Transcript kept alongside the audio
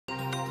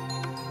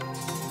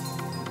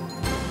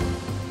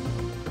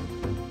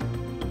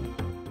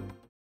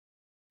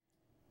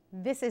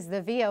This is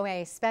the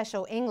VOA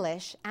Special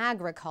English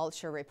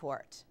Agriculture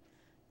Report.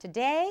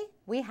 Today,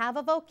 we have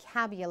a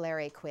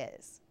vocabulary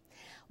quiz.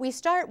 We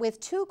start with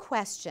 2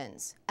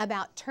 questions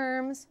about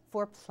terms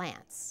for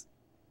plants.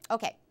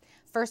 Okay,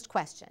 first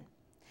question.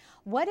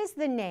 What is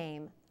the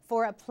name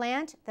for a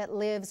plant that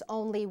lives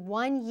only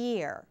 1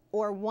 year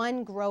or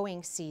 1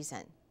 growing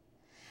season?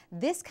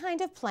 This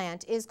kind of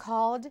plant is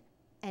called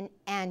an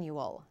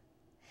annual.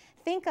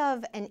 Think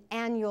of an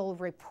annual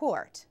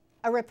report,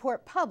 a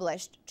report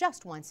published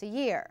just once a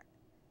year.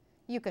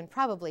 You can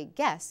probably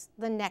guess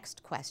the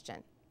next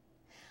question.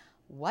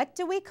 What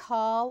do we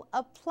call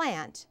a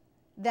plant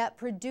that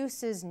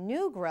produces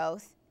new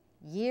growth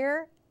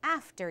year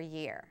after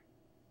year?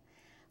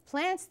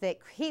 Plants that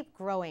keep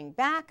growing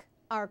back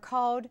are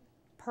called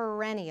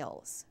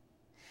perennials.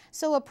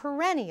 So a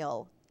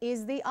perennial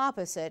is the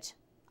opposite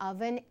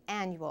of an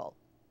annual.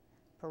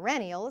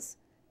 Perennials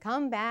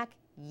come back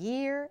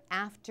year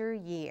after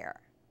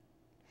year.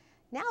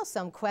 Now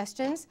some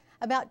questions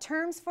about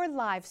terms for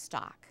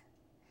livestock.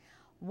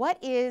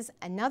 What is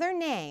another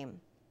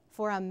name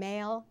for a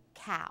male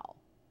cow?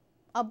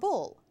 A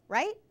bull,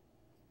 right?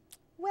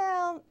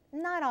 Well,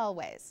 not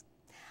always.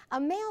 A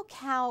male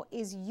cow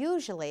is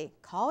usually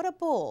called a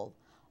bull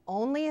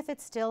only if it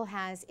still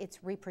has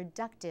its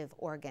reproductive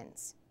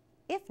organs.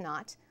 If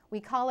not, we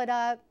call it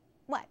a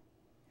what?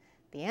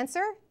 The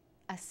answer?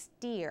 A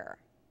steer.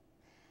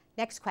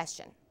 Next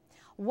question.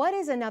 What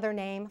is another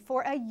name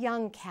for a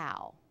young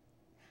cow?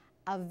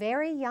 A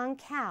very young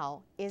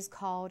cow is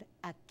called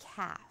a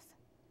calf.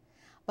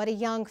 But a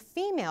young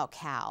female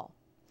cow,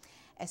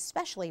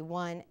 especially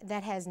one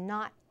that has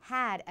not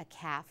had a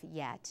calf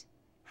yet,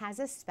 has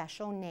a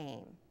special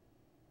name.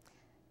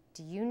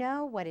 Do you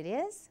know what it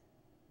is?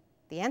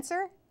 The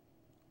answer?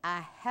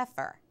 A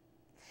heifer.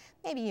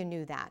 Maybe you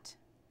knew that.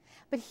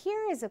 But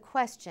here is a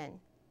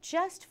question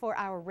just for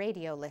our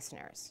radio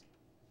listeners.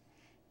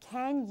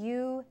 Can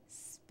you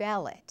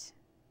spell it?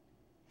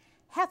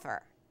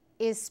 Heifer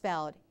is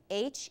spelled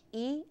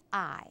H-E-I-F-E-R.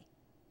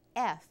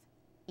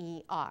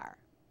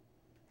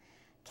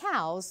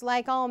 Cows,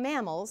 like all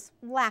mammals,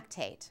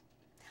 lactate.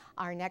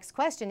 Our next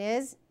question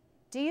is,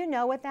 do you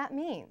know what that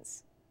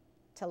means?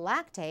 To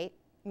lactate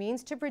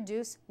means to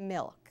produce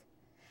milk.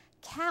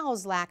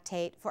 Cows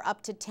lactate for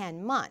up to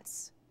 10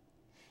 months.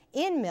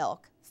 In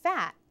milk,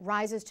 fat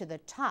rises to the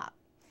top,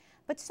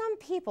 but some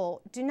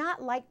people do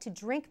not like to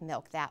drink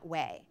milk that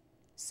way.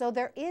 So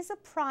there is a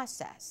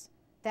process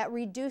that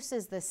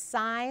reduces the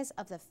size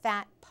of the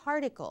fat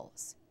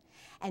particles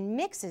and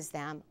mixes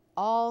them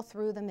all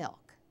through the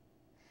milk.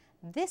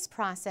 This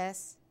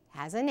process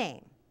has a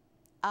name,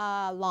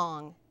 a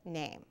long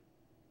name.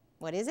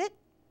 What is it?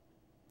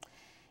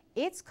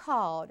 It's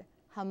called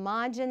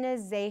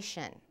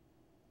homogenization.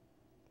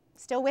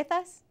 Still with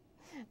us?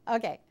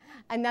 Okay,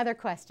 another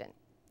question.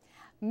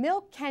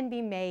 Milk can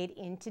be made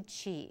into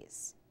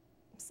cheese.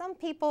 Some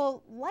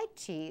people like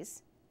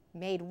cheese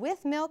made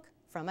with milk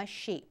from a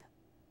sheep.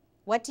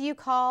 What do you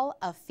call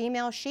a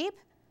female sheep?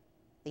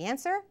 The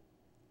answer?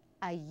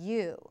 A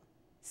ewe,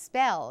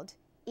 spelled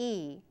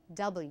E-W-E.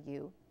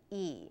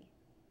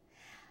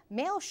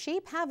 Male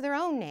sheep have their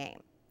own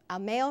name. A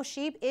male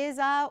sheep is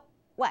a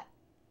what?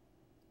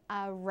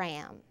 A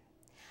ram.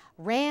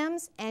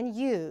 Rams and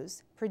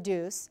ewes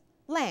produce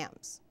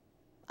lambs.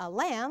 A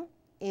lamb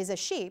is a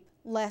sheep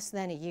less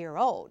than a year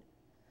old.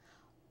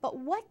 But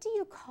what do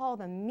you call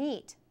the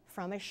meat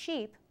from a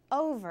sheep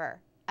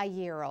over a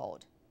year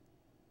old?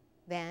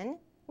 Then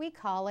we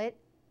call it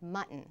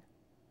mutton.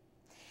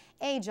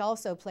 Age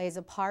also plays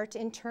a part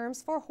in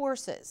terms for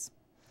horses.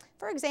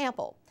 For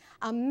example,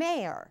 a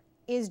mare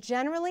is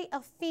generally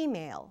a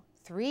female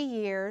 3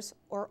 years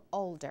or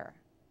older.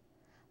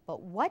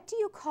 But what do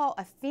you call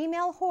a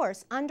female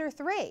horse under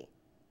 3?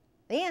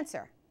 The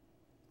answer,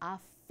 a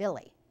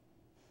filly.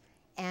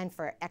 And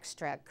for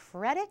extra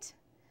credit,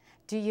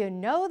 do you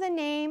know the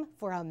name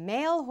for a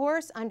male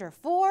horse under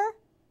 4?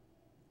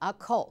 A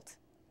colt.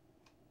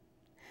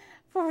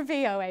 For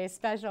VOA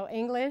Special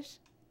English,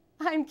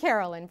 I'm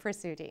Carolyn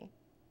Prasuti.